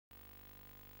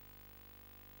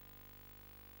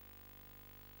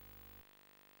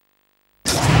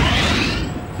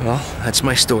Well, that's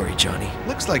my story, Johnny.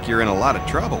 Looks like you're in a lot of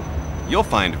trouble. You'll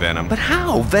find Venom. But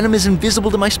how? Venom is invisible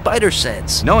to my spider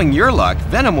sense. Knowing your luck,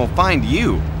 Venom will find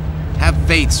you. Have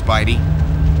faith, Spidey.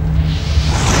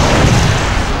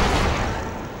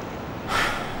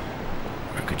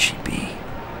 Where could she be?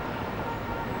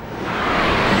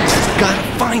 Gotta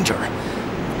find her.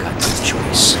 Got no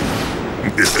choice.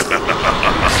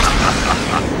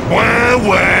 Where,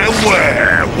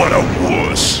 what a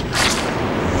wuss.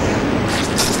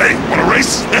 Hey, wanna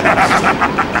race?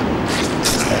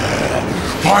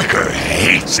 Parker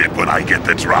hates it when I get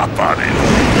the drop on him.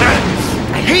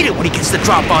 I hate it when he gets the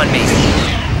drop on me.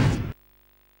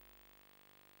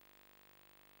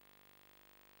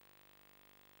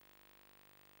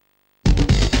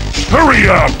 Hurry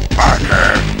up,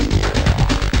 Parker!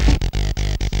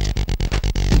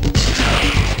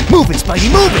 Move it, Spidey,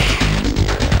 move it!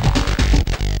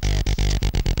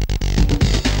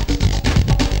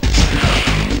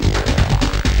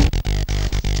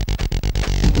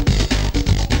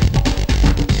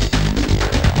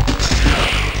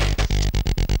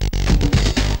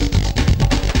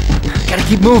 Gotta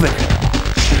keep moving.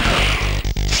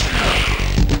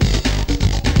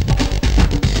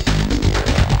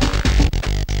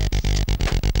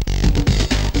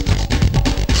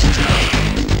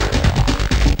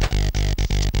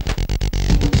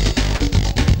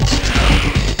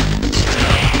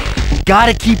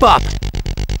 Gotta keep up.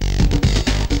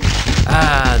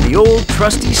 Ah, the old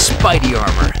trusty Spidey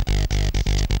armor.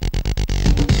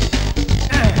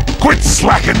 Quit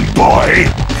slacking, boy!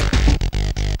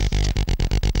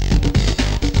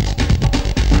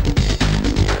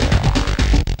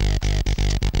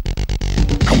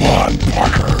 Come on,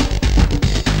 Parker.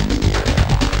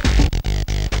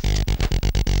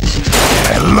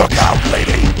 And look out,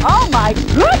 lady. Oh my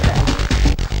goodness!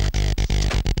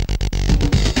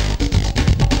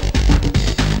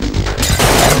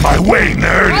 Out of my way,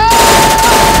 nerd!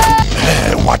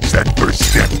 Watch that first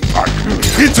step, Parker.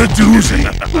 It's a doozy.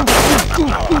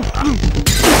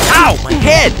 Ow, my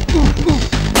head!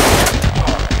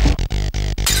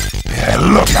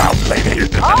 Look out, lady.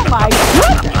 Oh my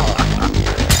goodness!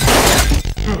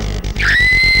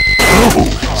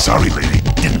 Oh, sorry, lady.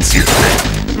 Didn't see a thing.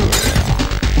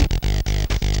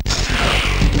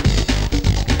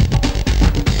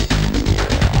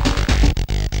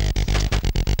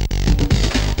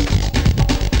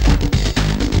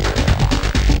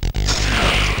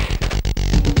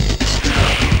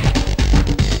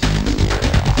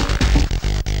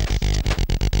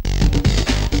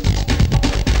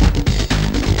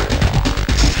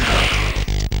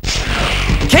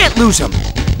 Can't lose him!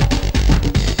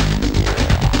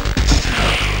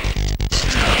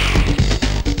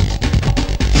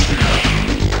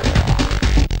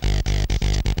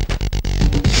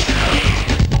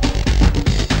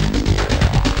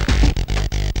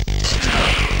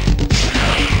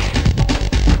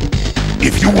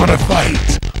 If you want to fight,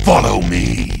 follow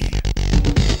me.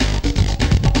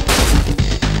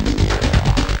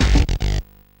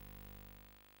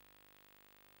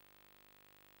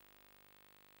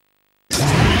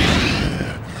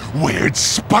 Where'd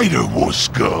Spider-Wuss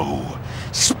go?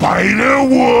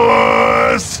 Spider-Wuss!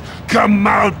 Come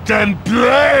out and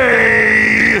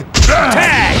play!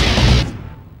 Tag!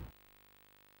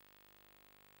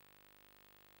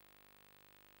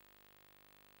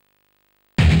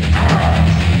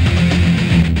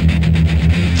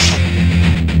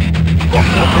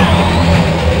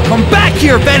 Come back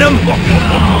here, Venom!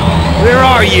 Where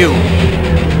are you?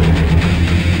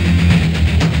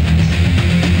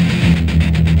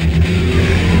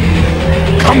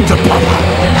 Come to Papa!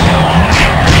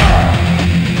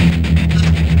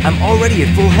 I'm already at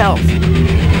full health.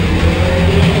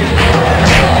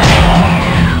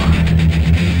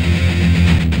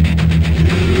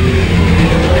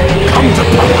 Come to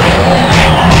Papa!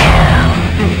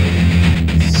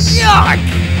 Yuck!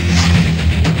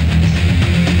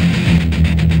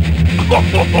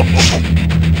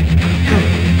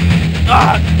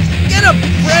 Get a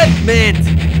bread mint!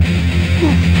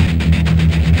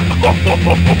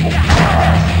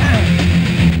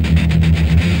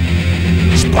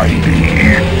 Spidey,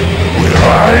 where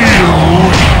are you?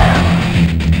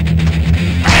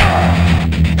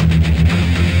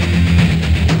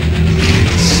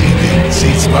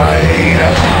 Itsy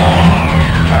Spider.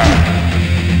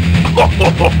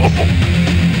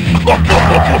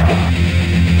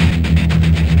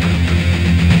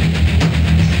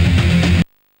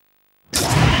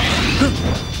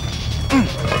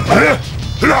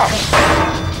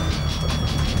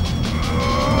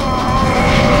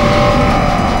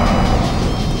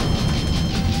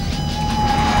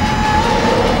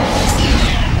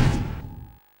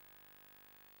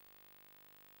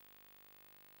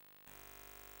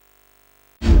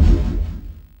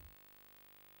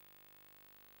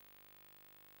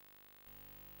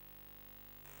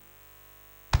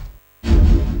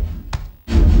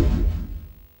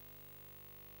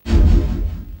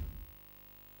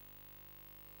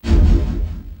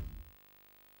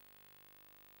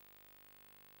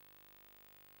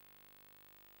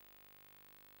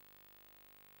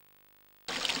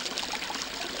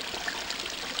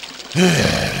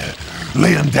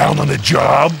 Laying down on the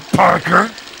job, Parker?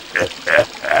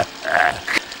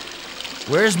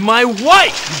 Where's my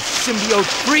wife, you symbiote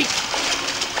freak?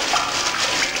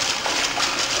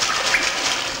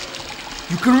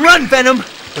 You can run, Venom,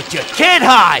 but you can't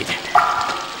hide!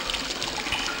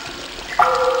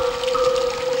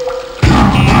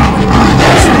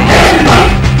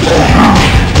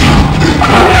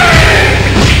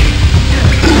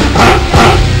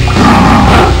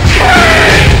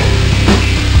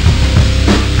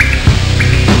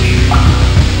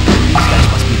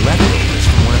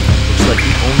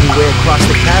 Across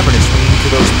the cavern is leading to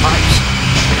those pipes.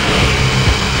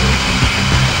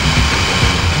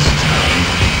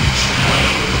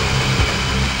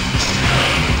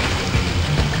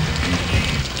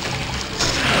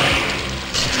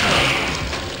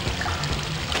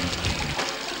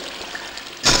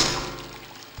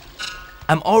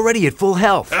 I'm already at full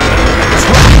health.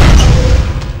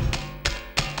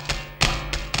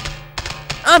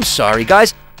 I'm sorry,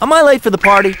 guys. Am I late for the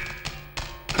party?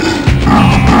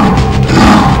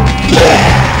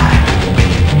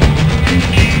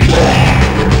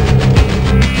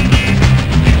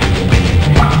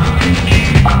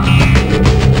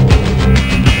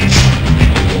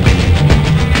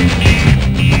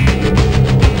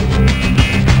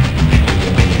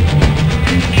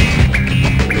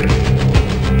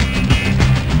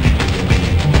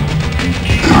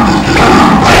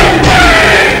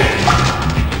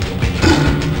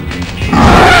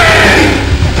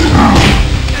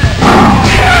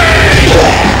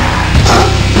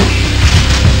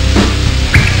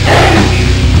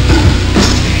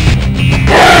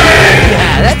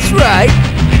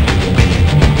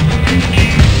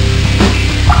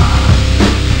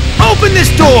 Open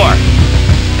this door!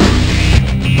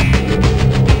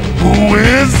 Who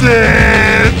is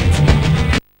it?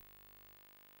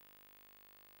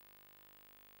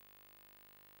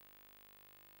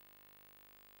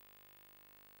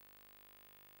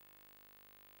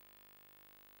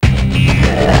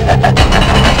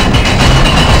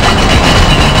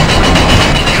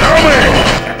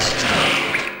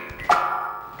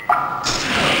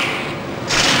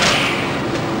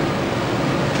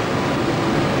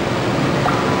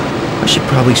 I should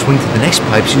probably swing to the next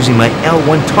pipes using my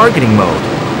L1 targeting mode.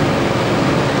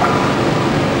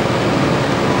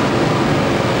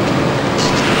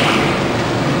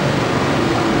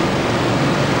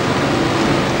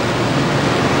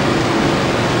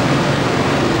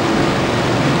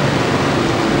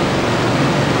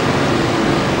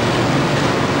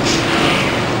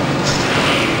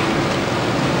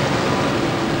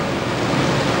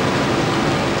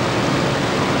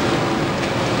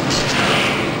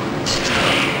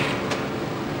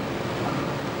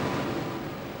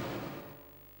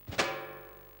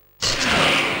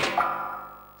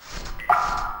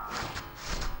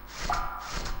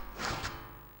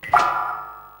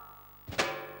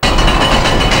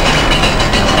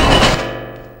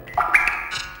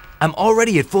 I'm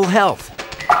already at full health.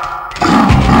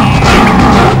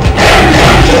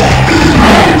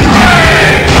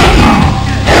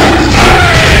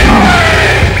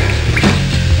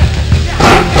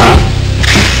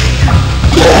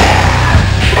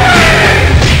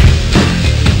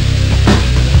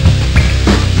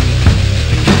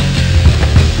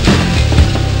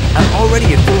 I'm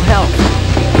already at full health.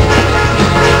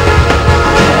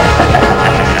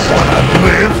 Wanna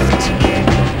lift?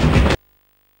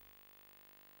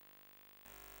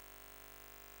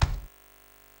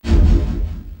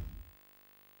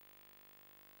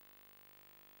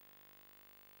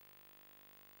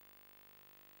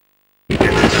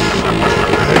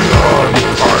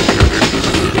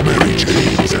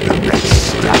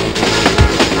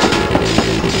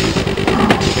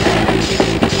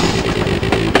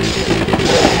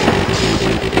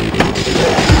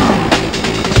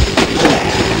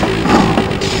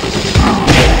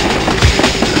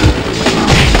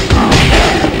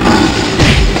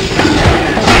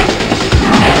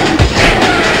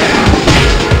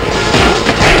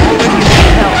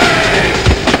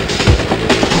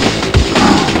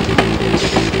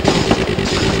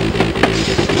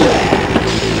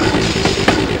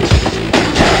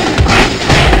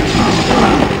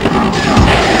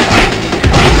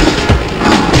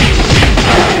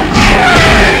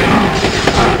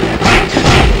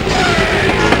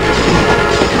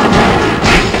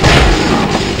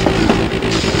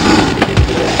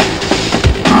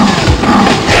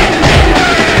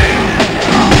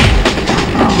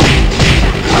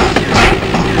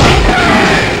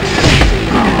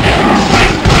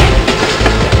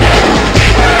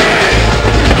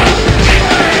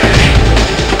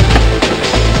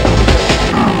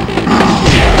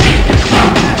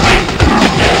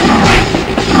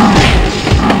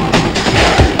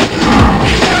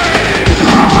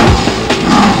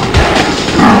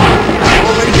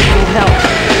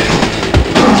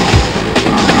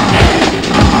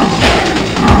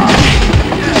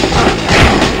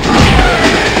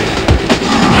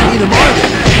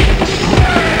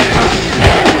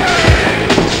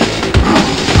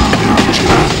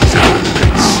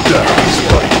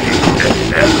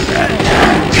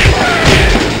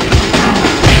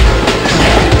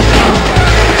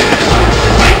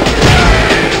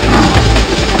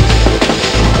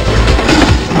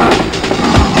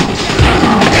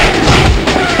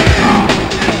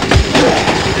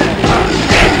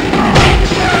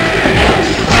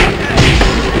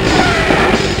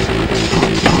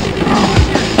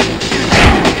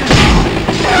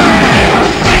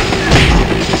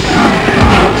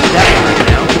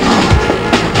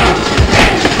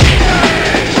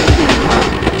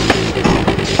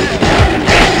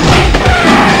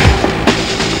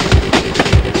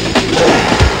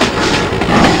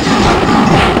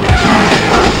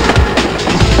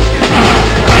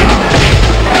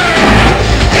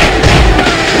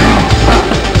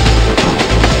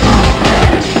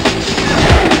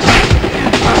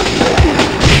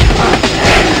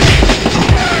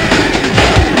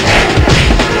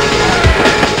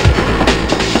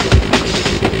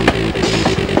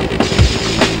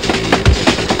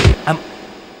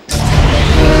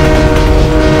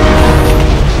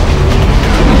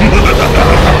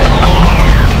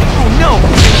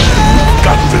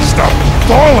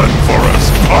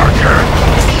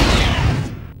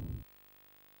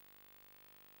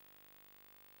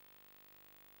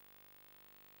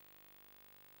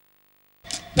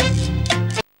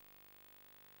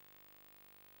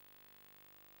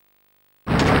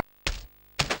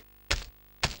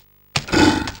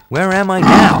 Where am I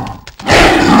now?